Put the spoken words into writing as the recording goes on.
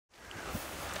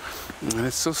And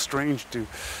it's so strange to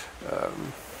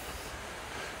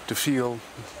feel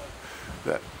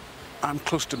that I'm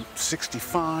close to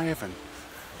 65 and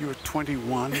you're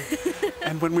 21.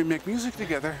 And when we make music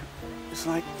together, it's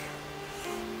like,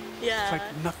 it's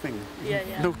like nothing,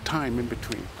 no time in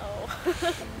between.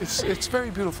 Oh. It's very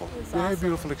beautiful, It's very awesome.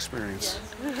 beautiful experience.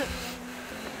 Yes.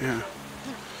 Yeah.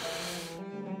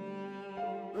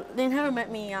 Lynn Harrell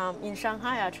met me in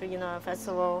Shanghai, actually, in a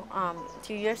festival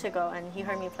 2 years ago, and he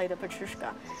heard me play the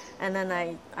Petrushka. And then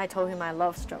I told him I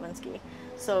love Stravinsky.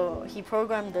 So he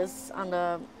programmed this on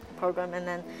the program, and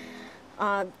then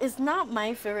it's not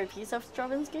my favorite piece of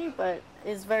Stravinsky, but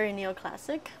it's very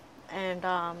neoclassic. And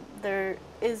there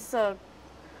is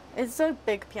it's a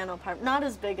big piano part, not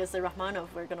as big as the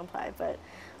Rachmaninoff we're gonna play, but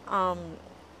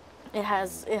it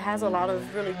has a lot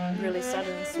of really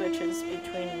sudden switches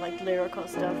between like lyrical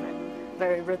stuff and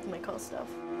very rhythmical stuff.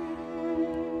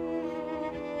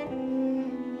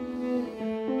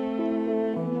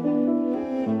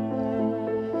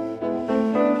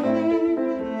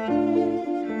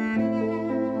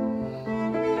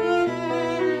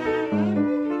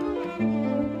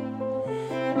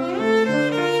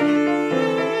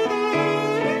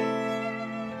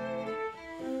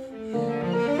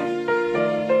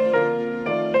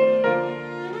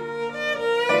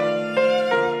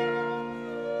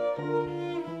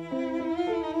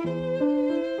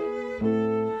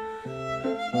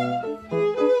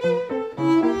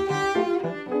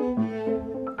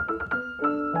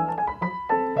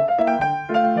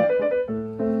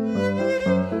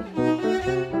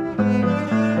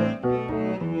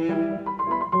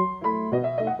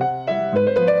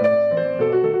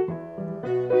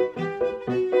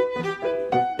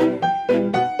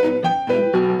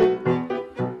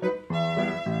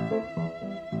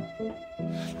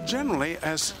 Generally,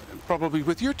 as probably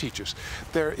with your teachers,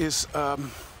 there is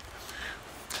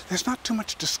there's not too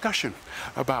much discussion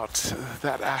about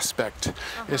that aspect.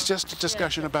 It's just a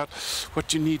discussion about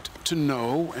what you need to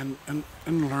know and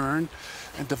learn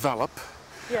and develop.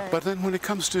 Yeah. But then when it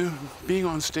comes to being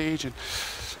on stage and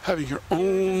having your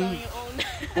own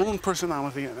own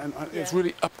personality, and it's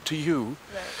really up to you.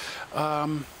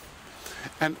 Right.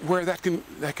 And where that can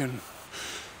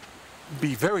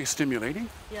be very stimulating,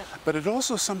 but it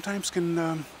also sometimes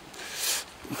can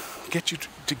get you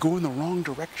to go in the wrong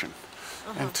direction,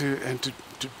 and to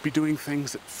be doing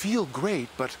things that feel great,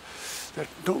 but that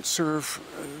don't serve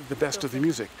the best of the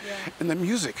music. Yeah. And the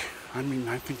music, I mean,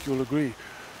 I think you'll agree,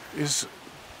 is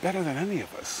better than any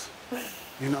of us.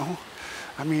 You know,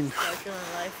 I mean,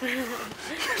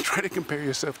 try to compare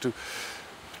yourself to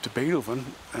Beethoven.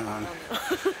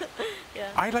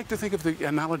 I like to think of the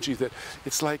analogy that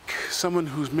it's like someone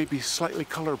who's maybe slightly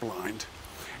colorblind,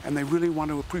 and they really want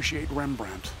to appreciate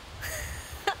Rembrandt.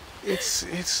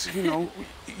 It's you know,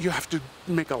 you have to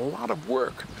make a lot of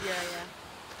work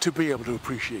to be able to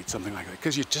appreciate something like that,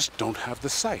 because you just don't have the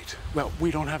sight. Well, we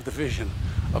don't have the vision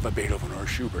of a Beethoven or a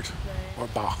Schubert or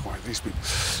Bach or these people.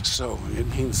 So it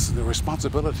means the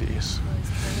responsibility is,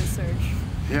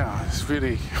 it's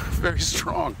really very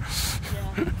strong.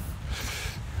 Yeah.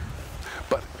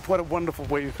 But what a wonderful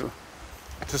way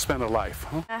to spend a life,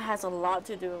 huh? That has a lot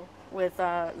to do with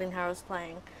Lynn Harrell's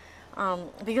playing,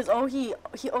 because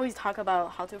he always talk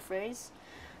about how to phrase,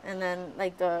 and then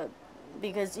like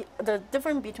because the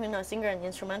difference between a singer and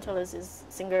instrumentalist is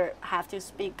singer have to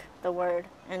speak the word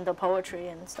and the poetry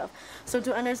and stuff. So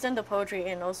to understand the poetry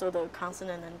and also the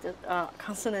consonant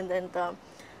and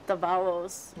the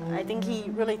vowels, I think he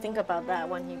really think about that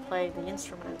when he played the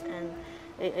instrument, and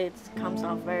it comes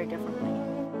off very differently.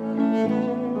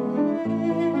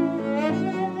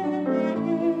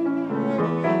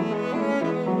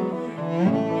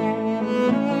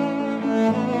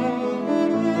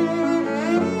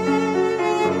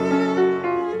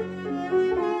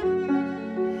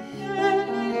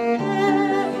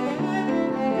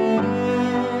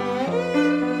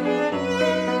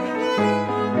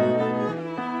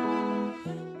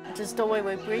 Just the way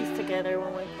we breathe together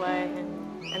when we play,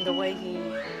 and the way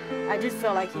I just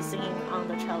feel like he's singing on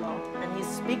the cello, and he's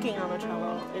speaking on the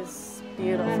cello is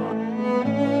beautiful.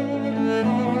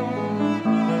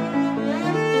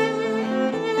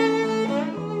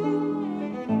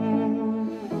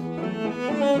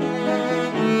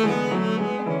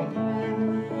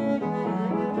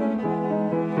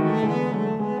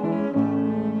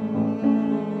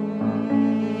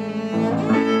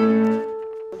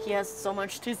 He has so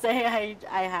much to say,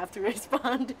 I have to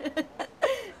respond.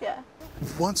 Yeah.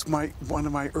 Once one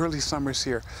of my early summers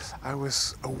here, I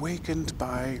was awakened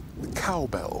by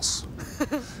cowbells,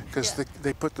 because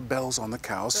they put the bells on the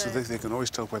cows so that they can always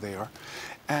tell where they are,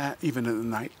 even in the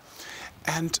night.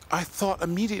 And I thought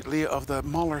immediately of the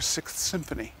Mahler's Sixth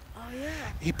Symphony. Oh, yeah.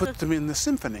 He put them in the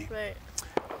symphony,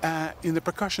 Right. in the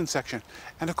percussion section.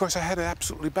 And of course, I had it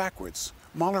absolutely backwards.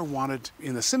 Mahler wanted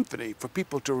in the symphony for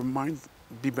people to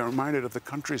be reminded of the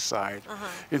countryside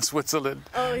in Switzerland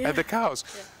and the cows.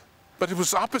 Yeah. But it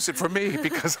was opposite for me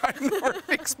because I never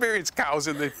experienced cows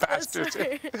in the pastures.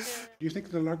 Right. Yeah. Do you think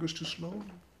the Allegro is too slow?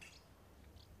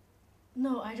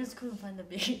 No, I just couldn't find the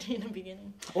beat in the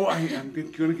beginning. Oh, I'm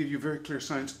going to give you very clear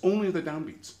signs. Only the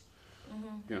downbeats.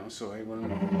 You know, so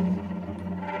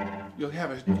you'll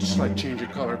have a slight change of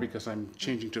color because I'm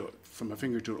changing from a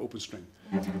finger to an open string.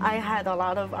 I had a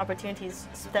lot of opportunities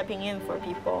stepping in for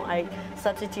people. I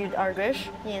substitute Ardrich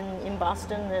in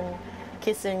Boston and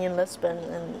Kissing in Lisbon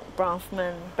and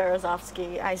Bronfman,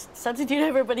 Berezovsky. I substitute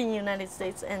everybody in the United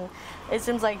States, and it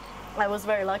seems like I was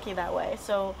very lucky that way.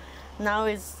 So now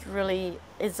it's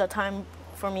a time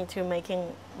for me to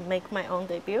make my own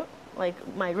debut, like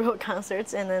my real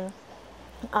concerts, and then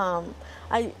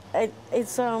I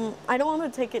don't want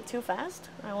to take it too fast.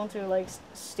 I want to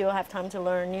still have time to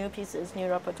learn new pieces, new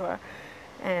repertoire,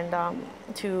 and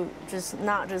to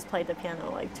not just play the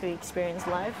piano, to experience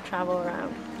life, travel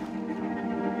around.